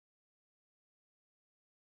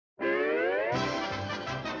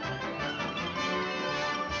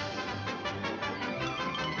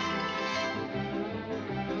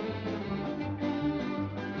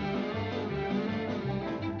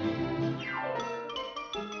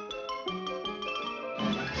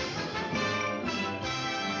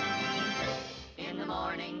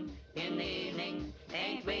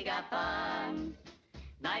fun.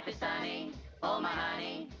 Life is sunny, oh my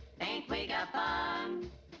honey, ain't we got fun?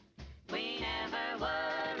 We never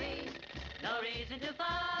worry, no reason to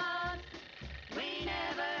fuss. We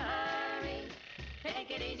never hurry, take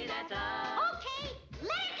it easy, that's all. Okay,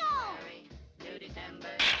 let it go! Hurry to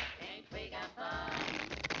December, ain't we got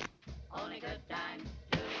fun? Only good times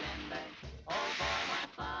to remember, oh boy, what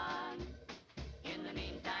fun. In the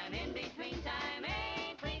meantime, in between time,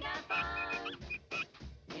 ain't we got fun?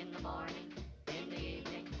 In the morning, in the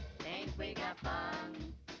evening, ain't we got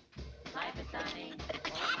fun? Life is sunny, oh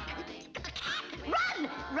honey. Run!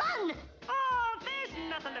 Run! Oh, there's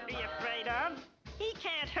nothing to be afraid of. He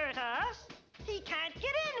can't hurt us. He can't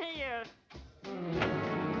get in here.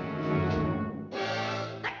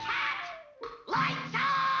 The cat! Lights out!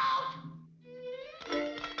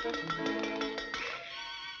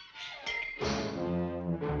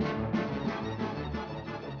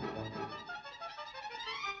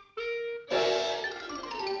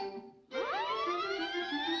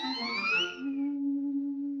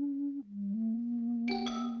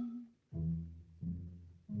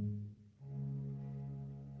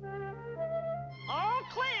 All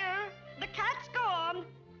clear. The cat's gone.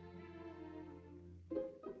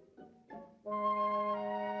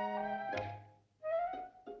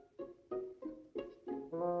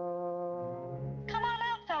 Come on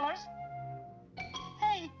out, fellas.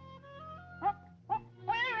 Hey,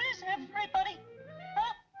 where is everybody?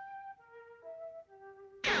 Huh?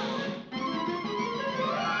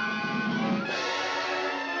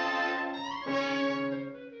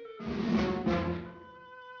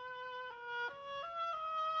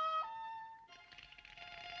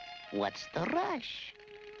 What's the rush?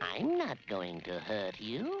 I'm not going to hurt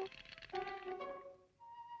you.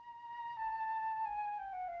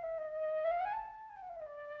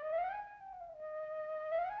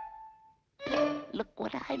 Look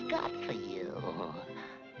what I've got for you.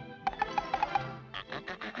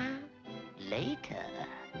 Later.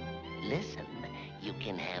 Listen, you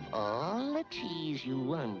can have all the cheese you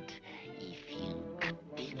want if you...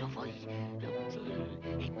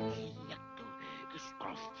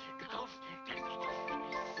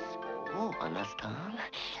 Oh, understand?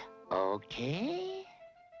 Okay.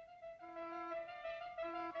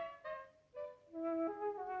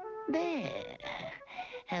 There.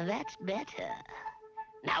 That's better.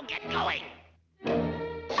 Now get going!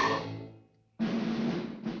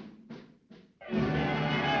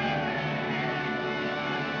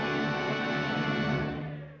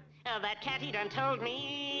 That catty done told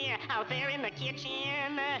me out there in the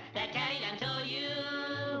kitchen. That catty done told you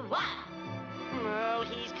what? Oh,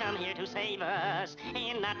 he's come here to save us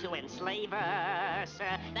and not to enslave us.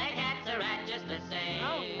 That cat's a rat just the same.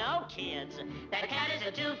 Oh, no, kids. That cat is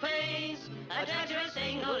a two-face, a treacherous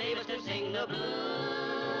thing who'll leave us to sing the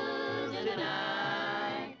blues in the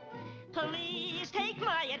night. Please take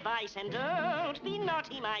my advice and don't be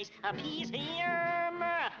naughty mice. Appease him.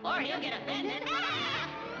 Or he'll get offended.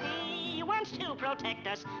 He wants to protect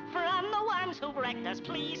us from the ones who wrecked us.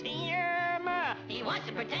 Please him. He wants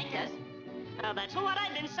to protect us. That's what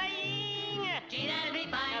I've been saying. Gee, that'll be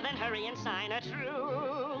fine. Then hurry and sign a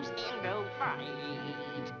truce and don't fight.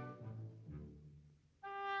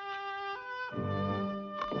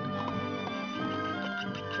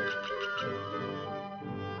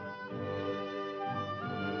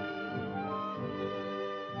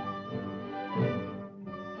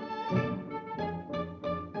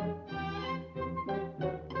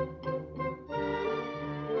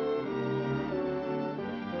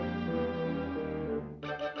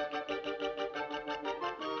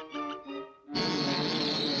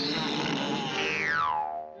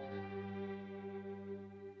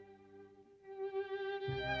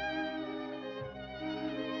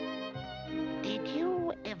 Did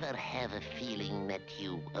you ever have a feeling that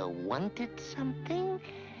you wanted something,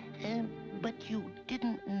 but you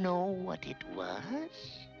didn't know what it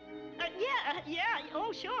was? Yeah,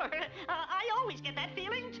 oh sure. I always get that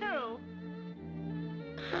feeling too.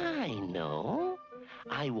 I know.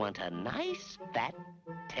 I want a nice, fat,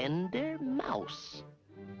 tender mouse.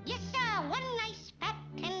 Yes, sir. One nice, fat,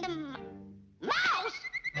 tender mouse!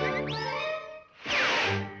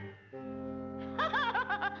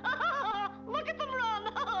 Look at them run!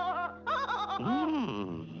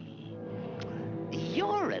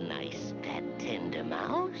 You're a nice, fat, tender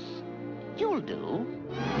mouse. You'll do.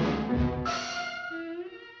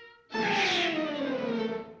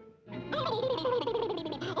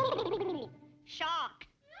 Shock.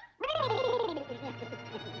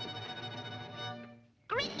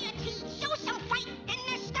 Grit your teeth, show some fight in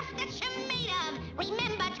the stuff that you're made of.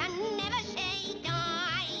 Remember to never say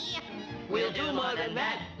die. We'll do more than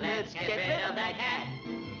that. Let's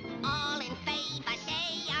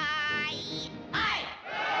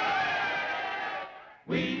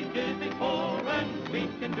We did it before and we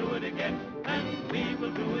can do it again, and we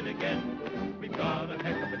will do it again. We've got a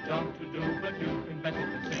heck of a job to do, but you can bet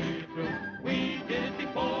we'll see it through. We did it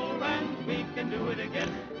before and we can do it again,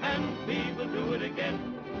 and we will do it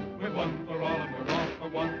again. We're one for all and we're all for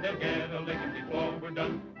one. They'll get a licking before we're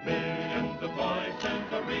done. Millions of voices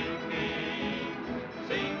are ringing,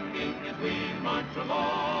 singing as we march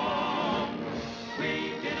along.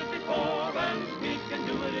 We did it before and we can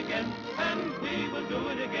do it again, and we will do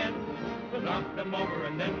it again. We'll knock them over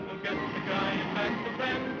and then we'll get the giant back to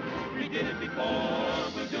friend. We did it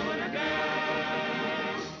before, we'll do it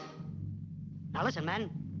again. Now listen,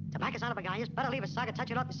 men. To back us out of a guy, you better leave a socket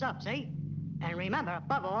touching off the sub, see? And remember,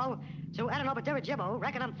 above all, to Adenobadira Jibbo,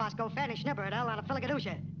 Reckonum Fosco, Fanny Schnipper, and El on a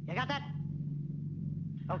Filigadusha. You got that?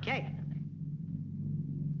 Okay.